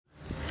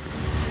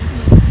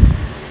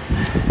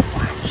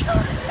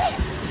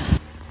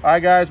All right,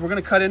 guys, we're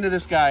gonna cut into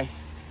this guy.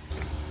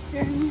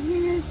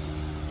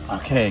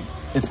 Okay,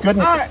 it's good.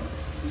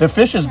 The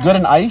fish is good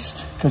and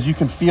iced because you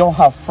can feel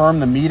how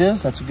firm the meat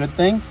is. That's a good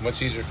thing.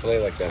 Much easier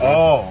fillet like that.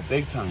 Oh,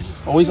 big time.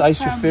 Always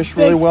ice your fish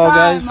really well,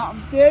 guys.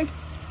 Big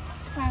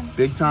time.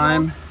 Big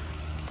time.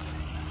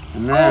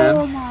 And then.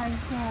 Oh my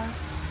gosh.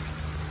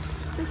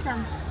 Big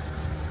time.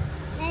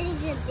 That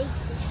is a big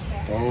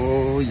fish.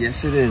 Oh,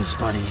 yes, it is,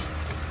 buddy.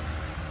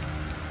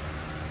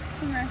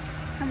 Come on.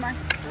 Come on.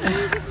 We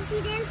get to see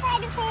the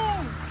inside of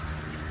him.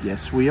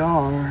 Yes, we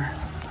are.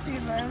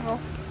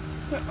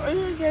 Are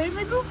you okay,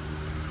 Michael?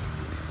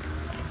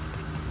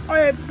 Oh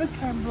yeah, big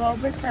time, bro.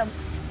 Big time.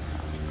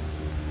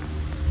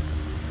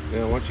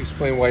 Yeah, why don't you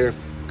explain why you're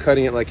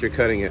cutting it like you're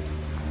cutting it?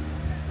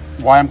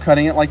 Why I'm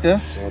cutting it like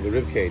this? Well, the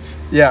rib cage.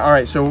 Yeah, all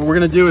right. So what we're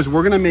going to do is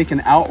we're going to make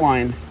an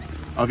outline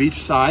of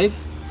each side.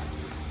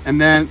 And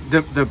then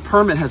the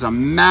permit has a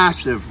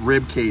massive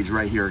rib cage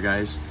right here,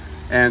 guys.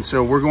 And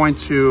so we're going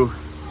to,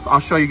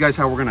 I'll show you guys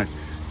how we're going to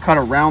cut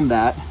around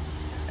that.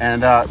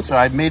 And so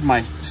I've made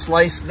my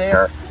slice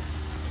there.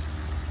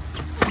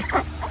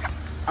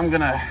 I'm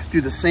going to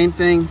do the same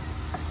thing.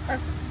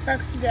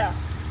 Yeah.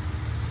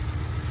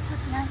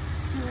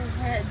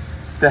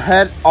 The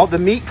head, all the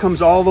meat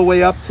comes all the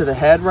way up to the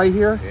head right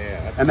here.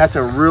 Yeah. And that's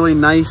a really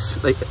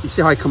nice, like, you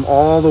see how I come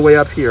all the way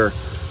up here?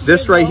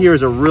 This right here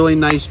is a really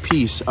nice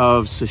piece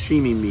of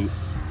sashimi meat.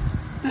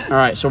 All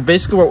right, so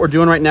basically what we're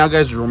doing right now,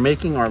 guys, is we're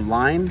making our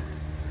line.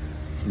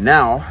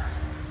 Now,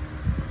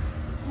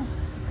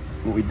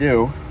 what we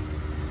do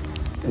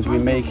is we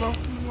make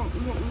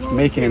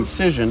an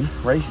incision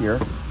right here.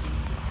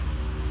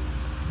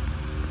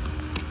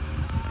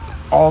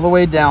 All the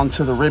way down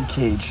to the rib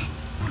cage.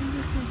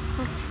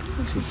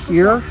 To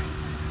here.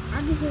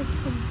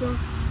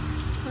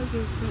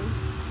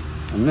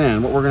 And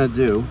then what we're going to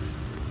do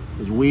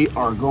is we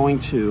are going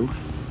to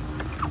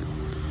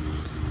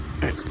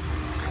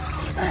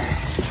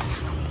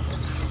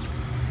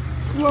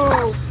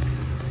Whoa.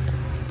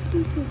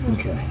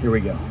 okay, here we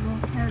go.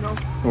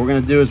 What we're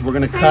going to do is we're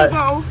going to cut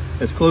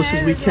as close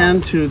as we can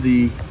to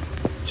the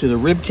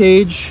rib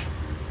cage.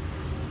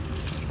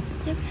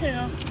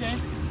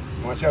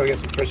 Watch out, we got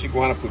some fresh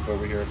iguana poop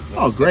over here.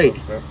 Oh, great.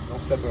 Don't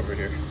step over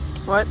here.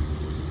 What?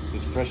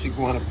 There's fresh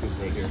iguana poop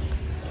right here.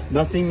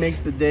 Nothing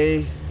makes the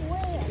day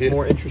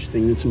more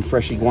interesting than some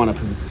fresh iguana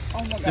poop.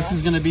 Oh my gosh. This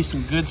is going to be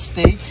some good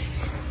steak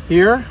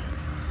here.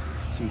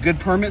 Some good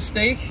permit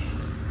steak.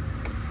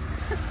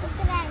 Look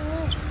at that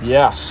meat.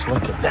 Yes,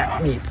 look at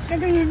that meat.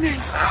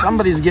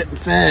 Somebody's getting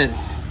fed.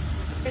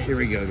 Here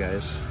we go,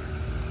 guys.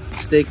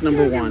 Steak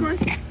number one.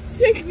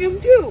 Steak number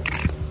two.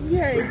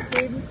 Yay,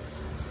 baby.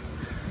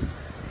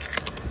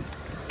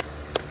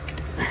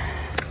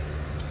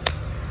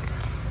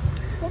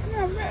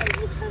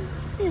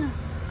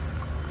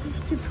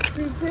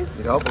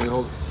 Need help when you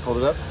hold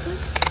it up?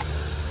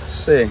 Let's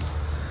see.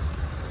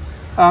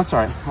 Oh, that's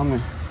all right.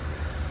 I'm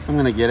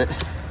gonna get it.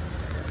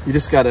 You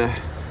just gotta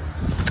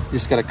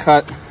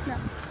cut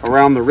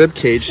around the rib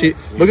cage. See,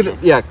 look at the,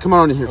 yeah, come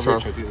on in here,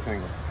 Charles.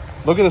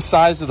 Look at the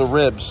size of the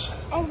ribs.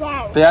 Oh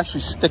wow. They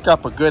actually stick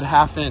up a good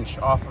 ½ inch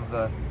off of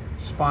the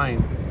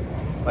spine.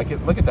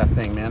 Look at that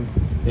thing, man.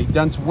 It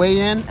dumps way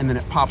in and then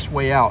it pops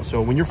way out.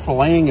 So when you're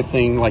filleting a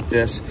thing like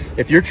this,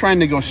 if you're trying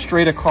to go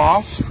straight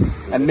across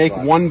and make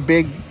one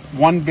big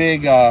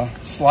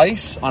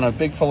slice on a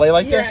big fillet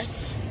like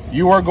this,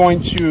 you are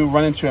going to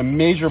run into a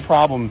major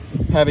problem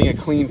having a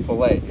clean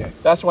fillet.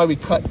 That's why we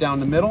cut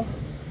down the middle,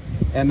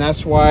 and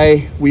that's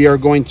why we are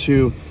going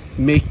to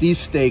make these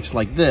steaks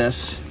like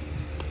this.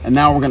 And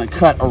now we're going to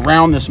cut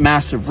around this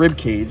massive rib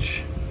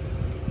cage.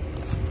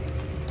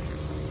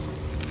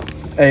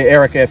 Hey,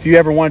 Erica, if you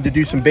ever wanted to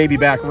do some baby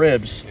back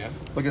ribs,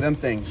 look at them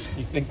things.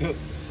 You think that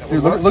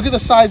Dude, look at the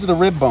size of the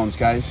rib bones,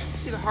 guys.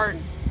 See the heart.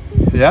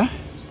 Yeah?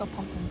 Still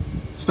pumping.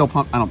 Still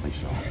pump? I don't think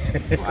so.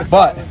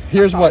 But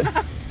here's what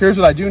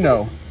I do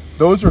know.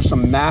 Those are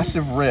some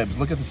massive ribs.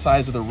 Look at the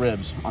size of the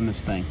ribs on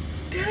this thing.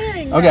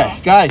 Dang. Okay,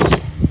 guys,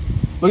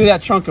 look at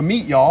that chunk of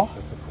meat, y'all.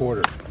 That's a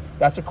quarter.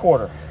 That's a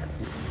quarter.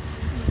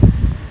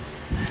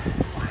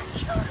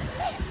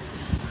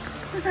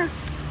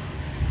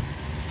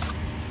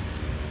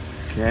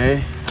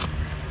 Okay,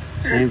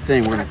 same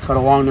thing. We're gonna cut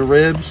along the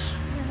ribs,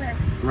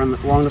 run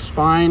along the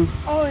spine.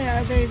 Oh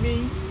yeah,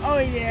 baby. Oh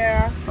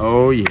yeah.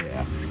 Oh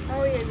yeah.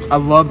 Oh yeah, baby. I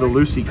love the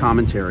Lucy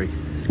commentary.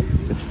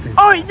 It's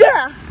Oh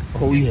yeah.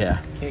 oh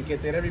yeah. Can't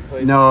get that every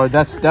place. No,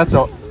 that's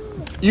a.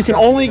 You can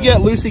only get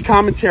Lucy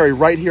commentary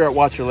right here at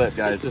Watch Your Lip,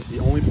 guys. This is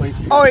the only place.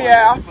 Oh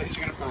yeah. That's the place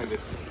you're gonna find it.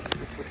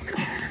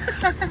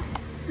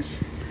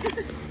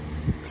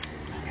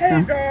 Here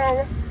you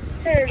go.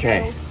 Here you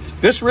Okay. go.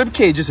 This rib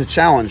cage is a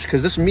challenge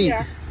because this meat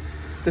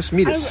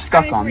is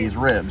stuck on agree. these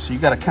ribs. So you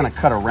got to kind of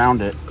cut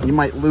around it. You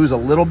might lose a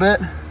little bit.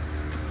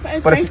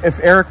 But But if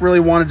Eric really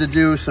wanted to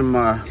do some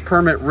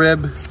permit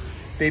rib,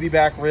 baby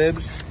back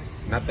ribs.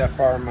 Not that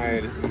far in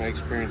my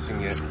experiencing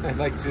yet. I'd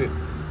like to.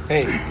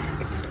 Hey,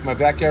 my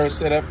backyard was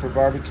set up for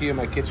barbecue.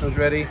 My kitchen was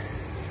ready,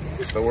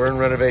 but we're in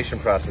renovation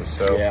process,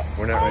 so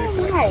we're not ready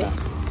for that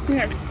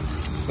Yeah.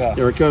 stuff.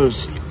 There it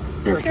goes.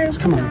 There it goes.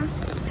 Come on.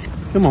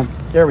 Come on.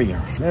 There we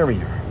are. There we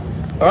are.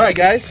 All right,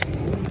 guys.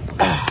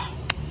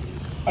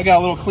 I got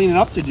a little cleaning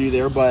up to do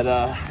there, but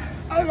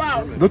Oh,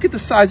 wow. look at the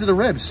size of the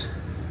ribs.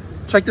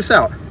 Check this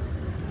out.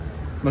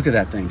 Look at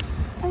that thing.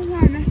 Oh,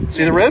 wow.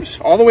 See the ribs?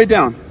 All the way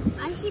down.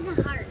 I see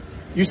the heart.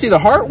 You see the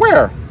heart?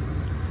 Where?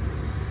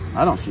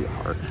 I don't see a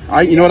heart.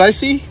 You know what I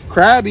see?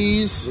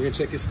 Crabbies. We're gonna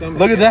check his stomach.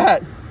 Look at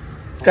that.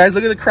 Guys,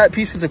 look at the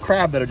pieces of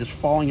crab that are just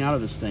falling out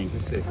of this thing.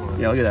 Let's see. Hold on.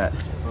 Yeah, look at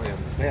that. Oh yeah,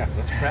 yeah.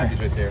 That's crabbies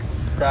right there.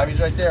 Crabbies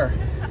right there.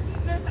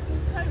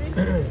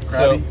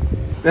 So,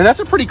 And that's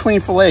a pretty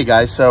clean fillet,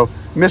 guys. So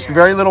missed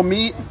very little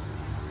meat,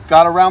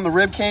 got around the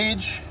rib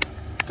cage,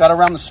 got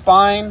around the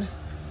spine,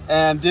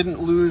 and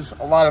didn't lose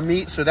a lot of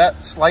meat. So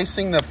that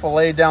slicing the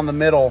fillet down the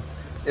middle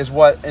is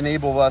what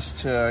enabled us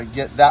to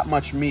get that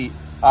much meat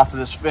off of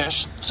this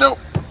fish. So,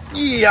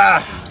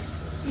 yeah.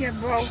 Yeah,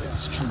 bro.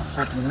 Let's come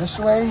flipping this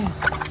way.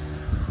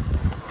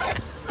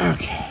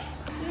 Okay.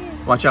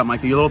 Watch out,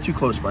 Michael. You're a little too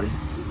close, buddy.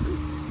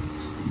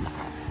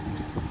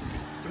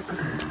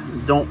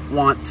 Don't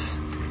want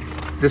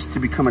this to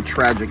become a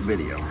tragic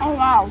video. Oh,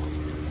 wow.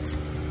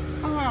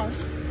 Oh, wow.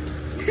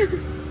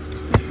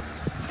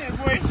 Yeah,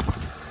 boys.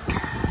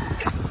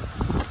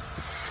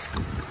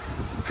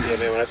 yeah,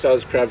 man. When I saw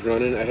those crabs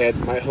running,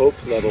 my hope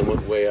level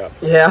went way up.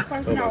 Yeah.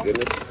 Oh my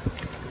goodness.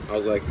 I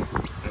was like,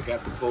 I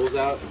got the poles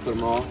out and put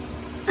them all.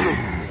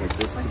 I was like,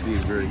 this could be a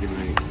very good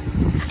night.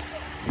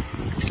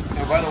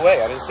 And by the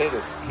way, I didn't say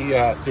this.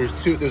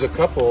 There's a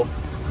couple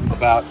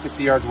about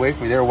 50 yards away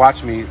from me. They were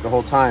watching me the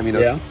whole time, you know,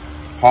 Yeah.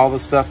 haul the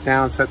stuff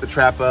down, set the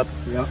trap up,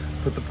 Yeah.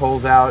 put the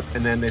poles out,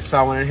 and then they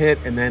saw when it hit,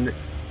 and then,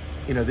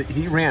 you know,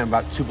 he ran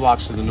about 2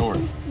 blocks to the north.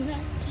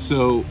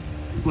 So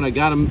when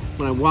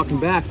I walked him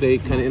back, they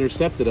kind of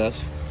intercepted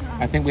us.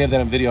 I think we have that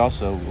on video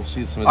also. We'll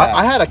see some of that.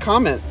 I had a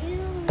comment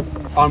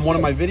on one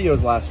of my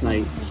videos last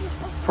night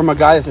from a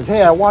guy that says,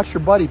 "Hey, I watched your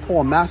buddy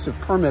pull a massive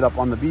permit up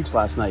on the beach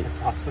last night."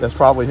 That's awesome. That's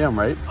probably him,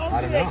 right? Oh,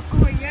 I don't know.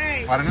 Oh,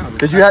 yay. I don't know.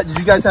 Did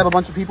you guys have a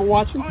bunch of people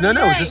watching? No, it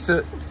was Yay. just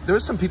there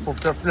was some people.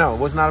 No, it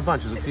was not a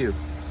bunch. It was a few.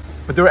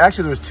 But there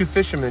was 2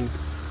 fishermen.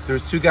 There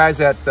was 2 guys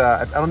that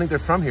I don't think they're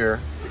from here.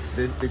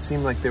 They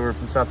seemed like they were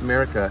from South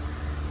America.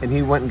 And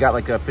he went and got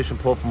like a fishing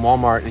pole from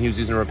Walmart, and he was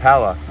using a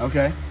Rapala.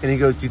 Okay. And he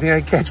goes, "Do you think I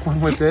can catch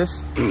one with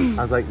this?" I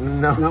was like,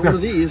 "No, Not one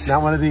of these.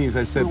 Not one of these."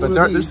 I said, Not "But one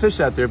of there's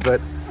fish out there,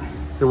 but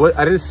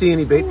I didn't see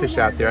any bait fish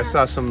out there. I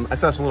saw some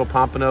little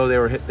pompano.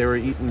 They were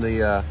eating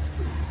the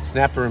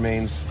snapper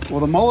remains. Well,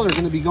 the mullet are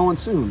going to be going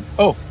soon.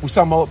 Oh, we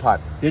saw a mullet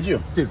pot, Did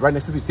you? dude, right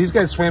next to the beach. These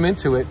guys swam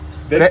into it.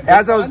 Big- But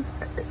as big I was,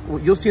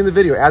 you'll see in the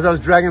video, as I was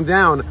dragging them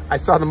down, I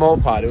saw the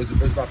mullet pot. It was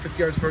about 50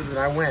 yards further than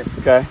I went.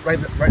 Okay. Right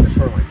in the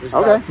shoreline. It was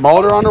Okay. about,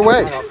 Mullet are on their I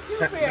way. don't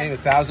know, maybe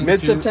 1,000.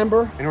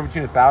 Mid-September? Anywhere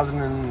between 1,000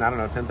 and, I don't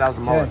know,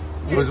 10,000 mullet.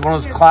 Okay. It was one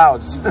of those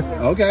clouds.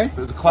 Okay.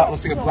 There was a cloud,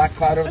 looks like a black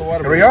cloud over the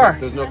water. Here we but are.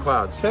 There's no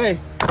clouds. Okay.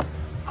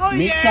 Oh,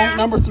 Meat yeah. tank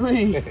number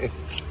 3.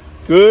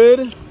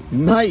 Good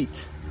night.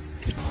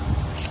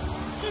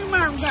 Come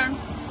on, down.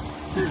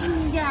 Take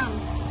him down.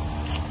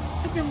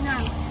 Take him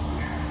down.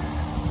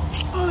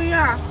 Oh,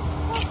 yeah.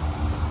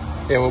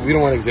 Yeah, well, we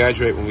don't want to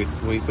exaggerate when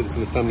we put this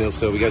in the thumbnail,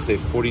 so we got to say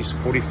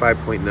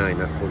 45.9,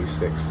 not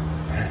 46.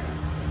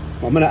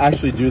 Well, I'm going to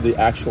actually do the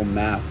actual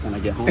math when I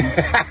get home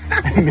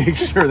and make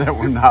sure that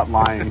we're not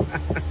lying.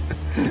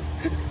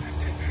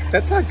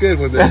 That's not good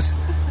when there's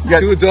You got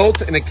 2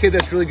 adults and a kid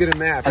that's really good at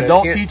math. I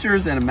adult can't-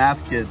 teachers and a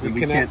math kids, and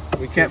we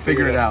can't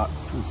figure it out.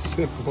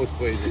 Simple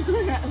equation.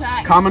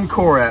 Common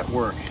Core at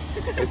work.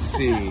 Let's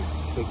see.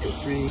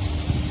 3.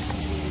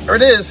 There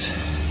it is.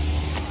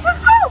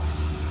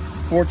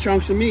 4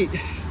 chunks of meat.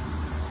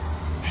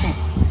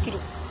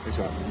 Good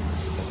job.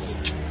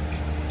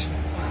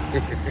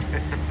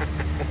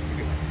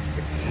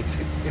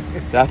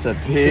 That's a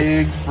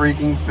big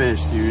freaking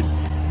fish, dude.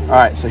 All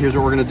right, so here's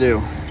what we're gonna do.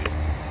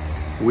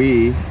 Are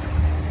we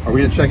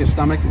gonna check his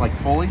stomach like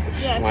fully?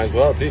 Yes. Might as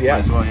well, dude. Yeah. Might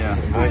as well, yeah.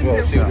 Might as well.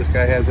 Let's see what this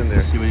guy has in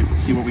there.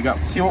 See what we got.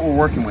 See what we're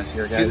working with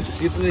here, guys.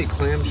 See if there's any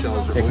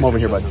clamshells or Hey, come over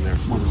here, oyster bud. shells in there.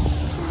 Come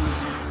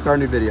on. Start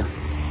a new video.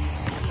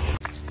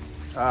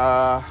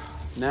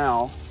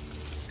 Now,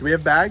 do we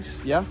have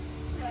bags? Yeah?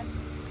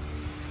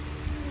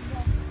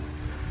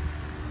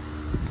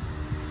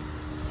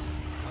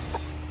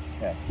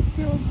 Okay.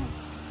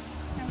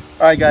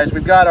 All right, guys,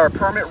 we've got our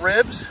permit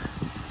ribs.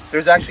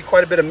 There's actually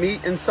quite a bit of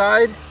meat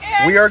inside.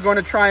 We are going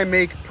to try and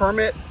make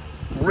permit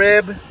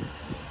rib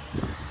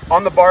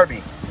on the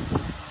Barbie.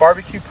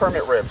 Barbecue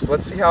permit ribs.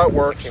 Let's see how it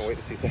works. Can't wait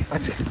to see that.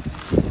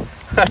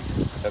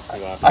 That's gonna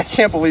be awesome. I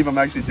can't believe I'm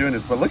actually doing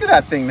this, but look at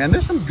that thing, man.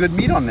 There's some good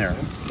meat on there.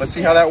 Let's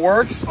see how that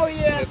works. Oh,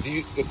 yeah.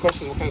 The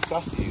question is, what kind of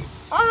sauce do you use?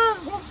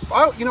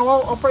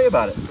 I'll pray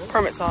about it.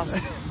 Permit sauce.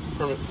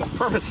 Permit sauce.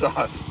 Permit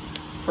sauce.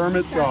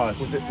 Permit sauce.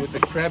 With the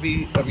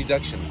crabby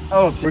reduction.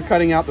 Oh, we're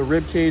cutting out the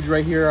rib cage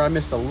right here. I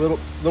missed a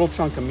little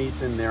chunk of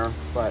meats in there,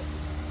 but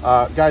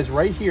guys,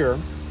 right here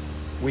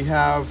we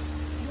have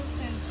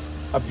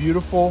a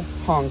beautiful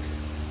hunk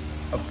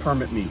of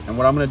permit meat. And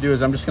what I'm going to do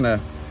is I'm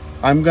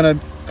going to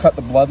cut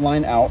the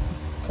bloodline out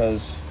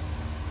because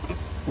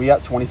we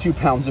got 22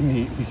 pounds of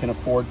meat. We can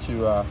afford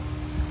to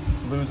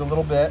lose a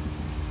little bit.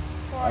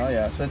 Four. Oh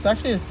yeah, so it's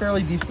actually a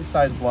fairly decent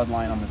sized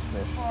bloodline on this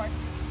fish. Four.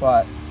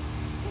 But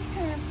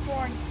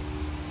Four.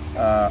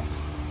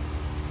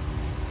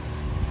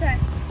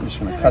 I'm just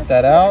gonna cut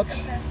that out.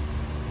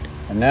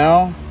 And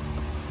now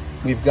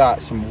we've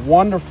got some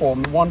wonderful,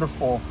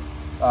 wonderful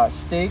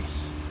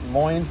steaks,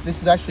 loins.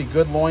 This is actually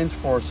good loins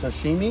for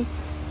sashimi.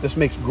 This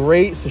makes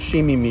great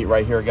sashimi meat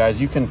right here, guys.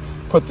 You can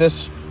put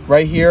this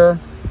right here.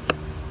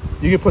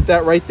 You can put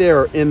that right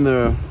there in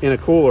a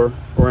cooler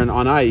or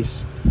on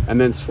ice, and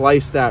then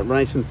slice that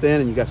nice and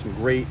thin, and you got some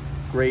great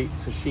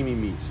sashimi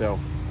meat. So.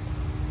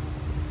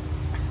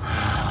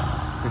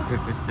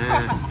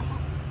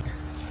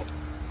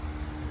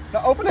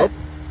 Now open it.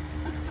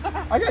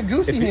 I got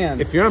goosey hands.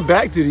 If you're on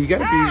back duty, you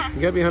gotta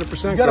be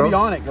 100%. You gotta be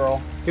on it,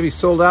 girl. You gotta be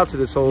sold out to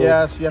this whole.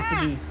 Yes, you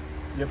have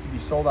to be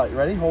sold out. You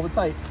ready? Hold it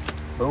tight.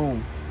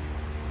 Boom.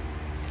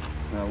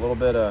 And a little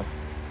bit of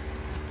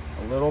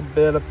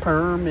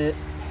permit.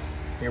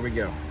 Here we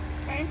go.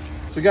 Okay.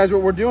 So guys,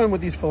 what we're doing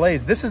with these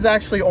fillets, this is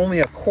actually only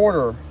a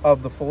quarter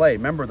of the fillet.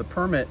 Remember, the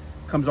permit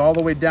comes all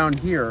the way down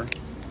here,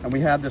 and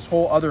we had this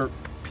whole other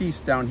piece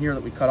down here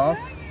that we cut off.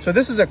 So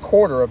this is a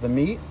quarter of the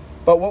meat.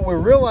 But what we're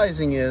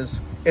realizing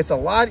is it's a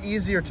lot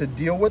easier to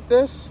deal with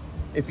this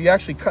if you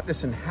actually cut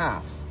this in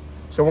half.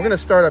 So we're gonna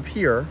start up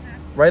here,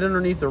 right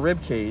underneath the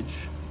rib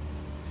cage,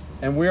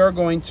 and we are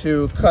going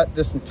to cut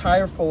this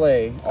entire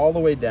fillet all the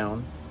way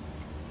down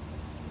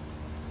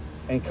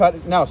and cut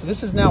it now. So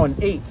this is now an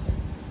eighth,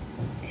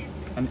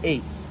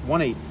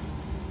 1/8.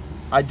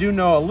 I do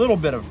know a little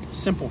bit of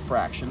simple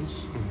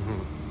fractions.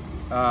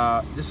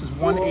 This is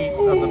 1/8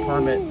 of the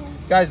permit.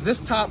 Guys, this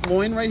top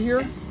loin right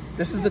here,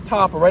 this is the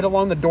top, right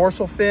along the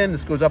dorsal fin.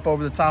 This goes up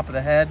over the top of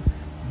the head.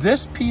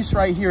 This piece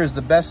right here is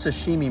the best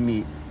sashimi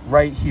meat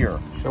right here.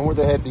 Show them where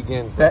the head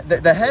begins.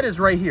 The head is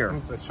right here.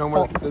 But show them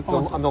where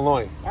on the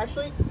loin.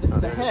 Actually,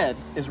 the head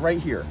is right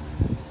here.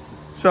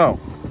 So,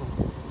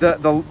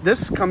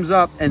 this comes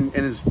up and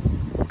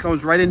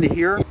goes right into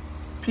here.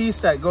 Piece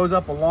that goes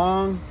up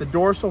along the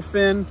dorsal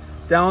fin,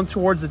 down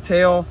towards the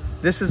tail.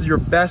 This is your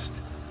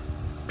best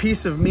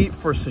piece of meat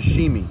for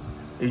sashimi.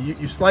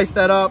 You slice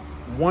that up,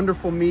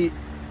 wonderful meat.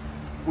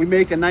 We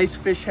make a nice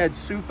fish head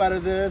soup out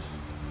of this.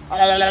 Put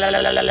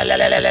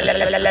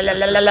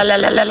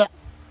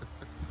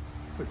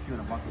you in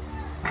a bucket.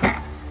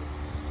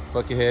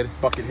 Bucket head.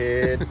 Bucket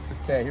head.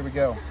 Okay, here we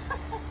go.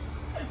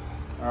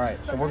 All right,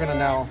 so we're gonna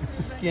now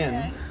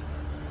skin.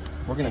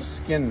 We're gonna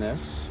skin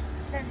this.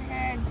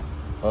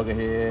 Bucket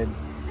head.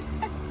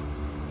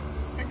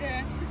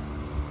 Okay.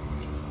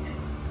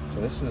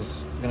 So this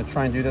is, I'm gonna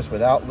try and do this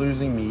without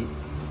losing meat.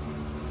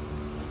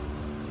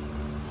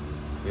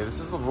 Yeah, this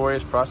is a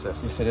laborious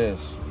process. Yes, it is.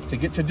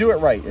 To do it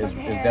right is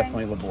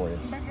definitely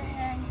laborious.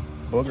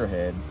 Booger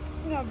head.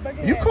 No,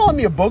 booger You head. calling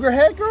me a booger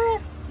head,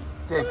 girl?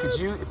 Dan, could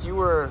you, if you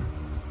were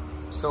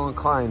so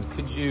inclined,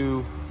 could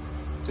you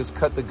just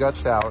cut the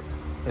guts out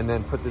and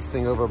then put this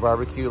thing over a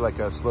barbecue like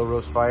a slow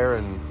roast fire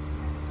and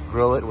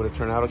grill it? Would it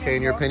turn out okay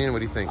in your opinion? What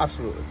do you think?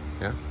 Absolutely.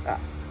 Yeah?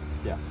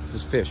 Yeah. This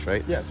is fish,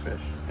 right? Yeah, it's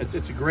fish.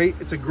 It's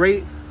a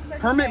great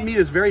permit meat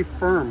is very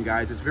firm,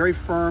 guys. It's very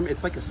firm.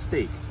 It's like a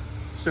steak.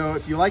 So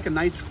if you like a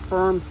nice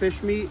firm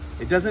fish meat,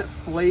 it doesn't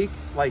flake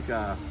like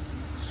a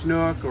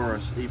snook or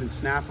even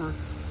snapper.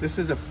 This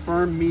is a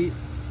firm meat.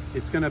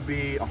 It's going to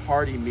be a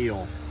hearty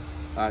meal.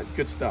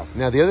 Good stuff.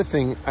 Now the other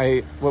thing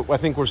what I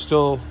think we're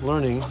still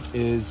learning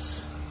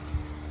is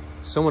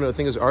someone, I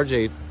think it was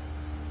RJ,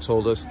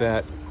 told us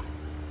that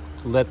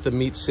let the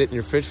meat sit in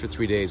your fridge for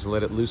 3 days and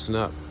let it loosen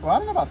up. Well, I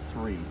don't know about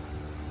 3.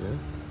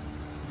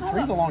 Yeah.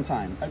 3's a long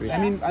time. I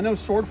mean, I know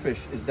swordfish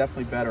is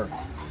definitely better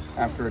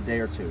after a day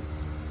or 2.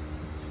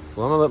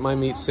 Well, I'm gonna let my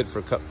meat sit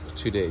for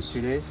 2 days. 2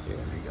 days? Yeah.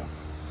 There you go.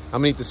 I'm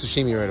gonna eat the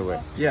sashimi right away.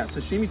 Yeah,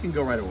 sashimi can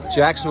go right away.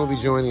 Jackson will be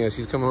joining us.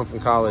 He's coming home from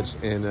college,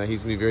 and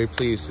he's gonna be very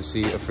pleased to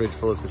see a fridge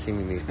full of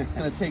sashimi meat. I'm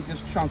gonna take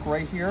this chunk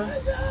right here,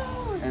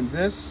 and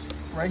this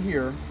right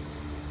here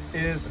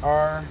is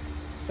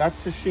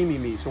that's sashimi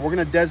meat. So we're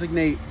gonna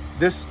designate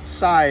this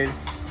side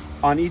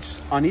on each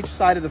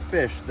side of the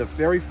fish, the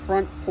very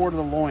front part of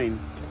the loin,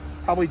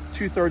 probably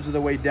 2/3 of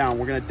the way down.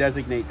 We're gonna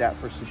designate that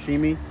for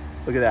sashimi.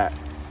 Look at that.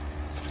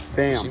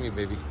 Bam. Sashimi,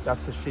 baby.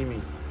 That's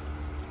sashimi.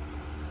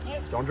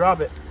 Don't drop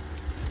it.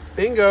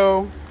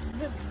 Bingo.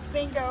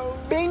 Bingo.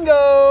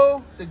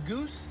 Bingo. The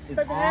goose is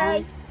Booger on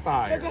head.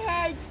 fire. Booger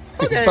head.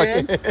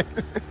 Buckethead.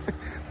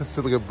 Let's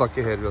look at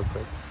Buckethead real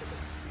quick.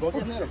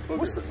 Buckethead or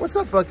booger? What's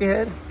up,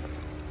 Buckethead?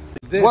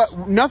 This.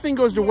 What? Nothing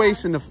goes to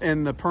waste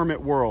in the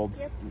permit world.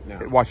 No.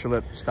 Watch your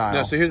lip style.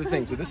 No, so here's the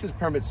thing. So this is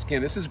permit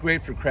skin. This is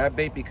great for crab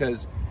bait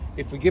because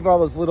if we give all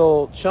those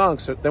little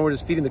chunks, then we're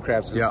just feeding the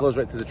crabs, so it flows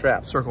right through the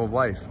trap. Circle of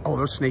life. Oh,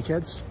 those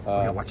snakeheads?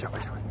 Yeah, watch out,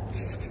 watch out.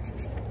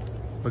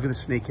 Look at the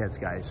snakeheads,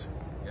 guys.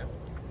 Yep.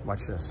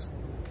 Watch this.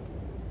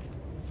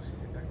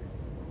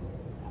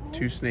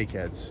 2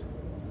 snakeheads.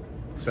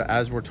 So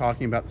as we're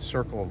talking about the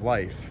circle of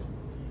life,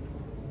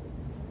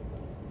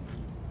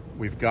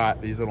 we've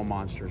got these little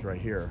monsters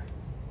right here.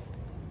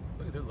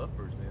 Look at their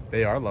lovebirds, man.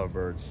 They are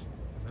lovebirds.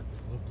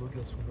 This little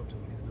bluegill swim up to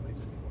him. Nobody's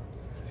in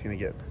He's gonna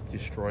get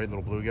destroyed,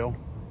 little bluegill.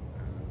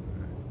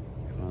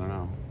 I don't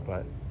know,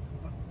 but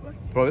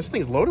bro, this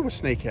thing's loaded with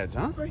snakeheads,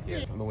 huh? Yeah,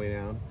 it's on the way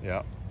down.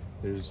 Yeah.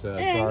 There's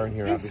gar in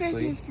here,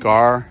 obviously.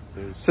 Gar.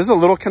 So this is a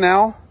little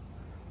canal,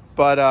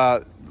 but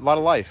a lot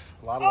of life.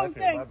 A lot of life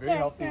here. Very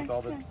healthy with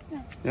all the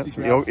Yep,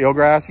 some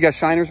eelgrass. You got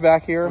shiners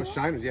back here. Oh,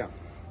 shiners, yeah.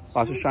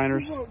 Lots of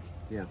shiners.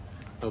 Yeah.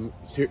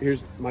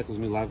 Here's Michael's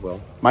new live well.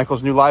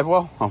 Michael's new live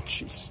well. Oh,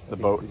 jeez, the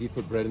boat. Does he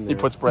put bread in there?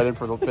 He puts bread in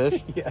for the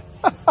fish.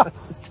 Yes.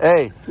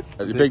 Hey,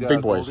 big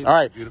boys. Goldie. All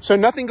right, Beautiful. so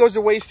nothing goes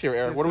to waste here,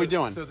 Eric. What are we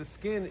doing? So the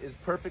skin is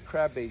perfect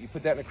crab bait. You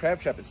put that in a crab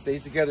trap, it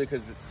stays together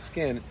because it's the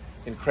skin,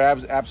 and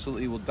crabs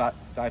absolutely will die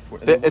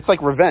for it. It's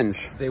like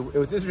revenge. It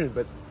was interesting,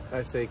 but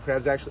I say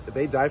crabs actually,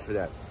 they die for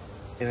that.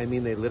 And I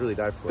mean, they literally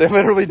die for They it.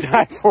 literally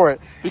die for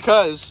it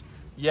because,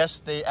 yes,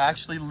 they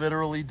actually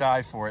literally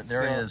die for it.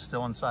 There it is,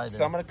 still inside there.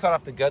 So I'm going to cut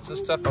off the guts and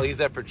stuff. I'll use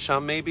that for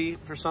chum maybe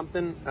for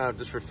something,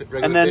 just for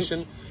regular And then-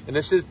 fishing. And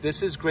this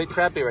is great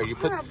crab bait,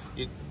 right?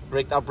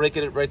 I'll break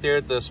it right there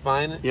at the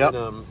spine. Yep.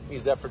 And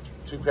use that for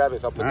two crab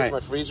baits. I'll put All this in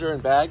right. my freezer in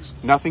bags.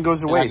 Nothing goes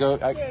to And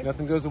waste.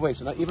 nothing goes to waste.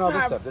 So even all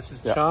this stuff. This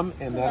is chum,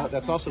 and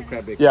that's also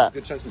crab bait. Yeah.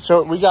 Good chunks of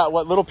So we got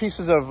what little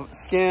pieces of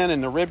skin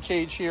and the rib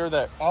cage here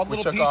that all we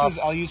little took pieces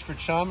off. I'll use for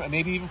chum, and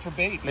maybe even for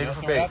bait. Maybe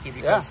for throw it out bait.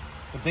 there because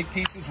the big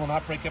pieces will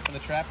not break up in the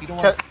trap. You don't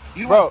Bro,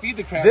 want to feed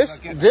the crabs.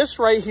 this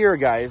right here,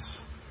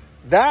 guys,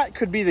 that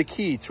could be the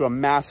key to a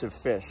massive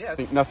fish.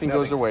 Yeah, Nothing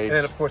goes to waste. And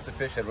then of course the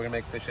fish head. We're gonna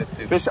make fish head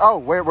soup. Fish. Oh,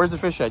 where's the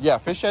fish head? Yeah,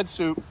 fish head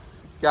soup,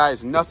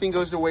 guys. Nothing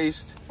goes to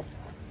waste.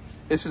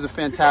 This is a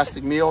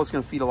fantastic meal. It's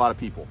gonna feed a lot of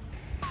people.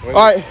 Wait,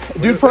 All right,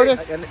 dude, wait, Purdy. I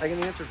got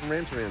an answer from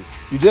Rams.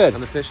 You did.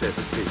 On the fish head.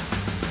 Let's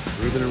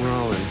see. Reuben and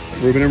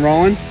Rollin. Ruben and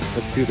Rollin.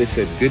 Let's see what they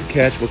said. Good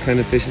catch. What kind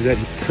of fish is that?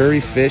 Curry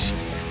fish.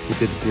 He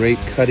did great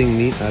cutting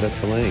meat out of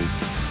filleting.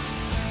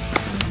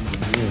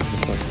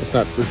 Yeah, let's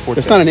not report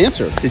That's that. not an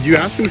answer. Did you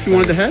ask him if he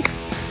wanted the head?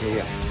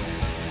 Yeah.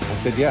 I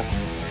said yeah.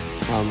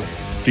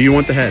 Do you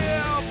want the head?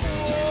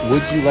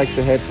 Would you like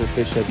the head for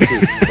fish head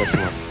soup? Question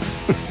mark.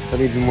 Let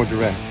me be more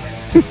direct.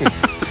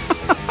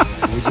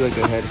 Would you like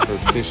the head for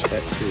fish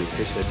head soup?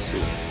 Fish head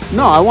soup.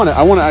 No, I want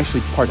to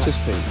actually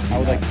participate. I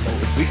would like.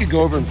 We could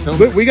go over and film.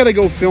 We got to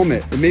go film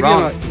it. And maybe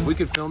Ron, on if we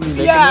could film you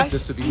making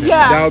this would be fantastic.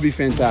 that would be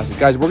fantastic,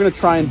 guys. We're gonna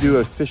try and do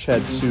a fish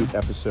head soup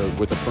episode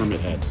with a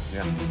permit head.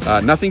 Yeah.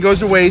 Nothing goes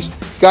to waste,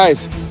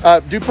 guys.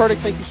 Dude Purdy,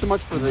 thank you so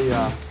much for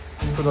the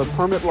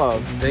permit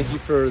love. Thank you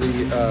for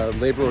the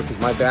labor work, because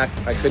my back,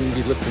 I couldn't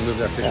be lifting moving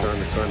that fish around in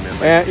the sun, man.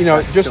 And you know,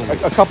 Back's just killing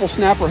me. a couple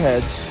snapper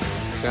heads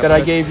that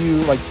I gave you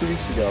like 2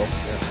 weeks ago.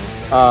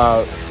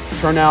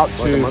 Turn out Like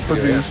a to month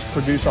ago,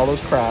 produce all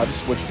those crabs,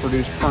 which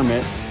produce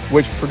permit,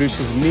 which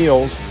produces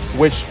meals,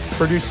 which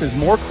produces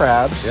more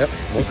crabs. Yep,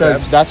 more because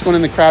crabs. that's going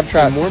in the crab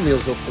trap. And more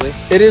meals, hopefully.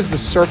 It is the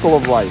circle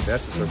of life.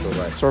 That's the circle of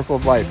life. Circle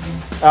of life.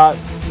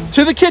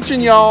 To the kitchen,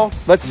 y'all.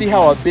 Let's see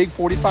how a big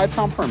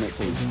 45-pound permit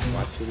tastes.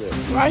 Watch it.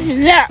 Right here.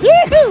 Yeah.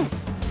 Yahoo!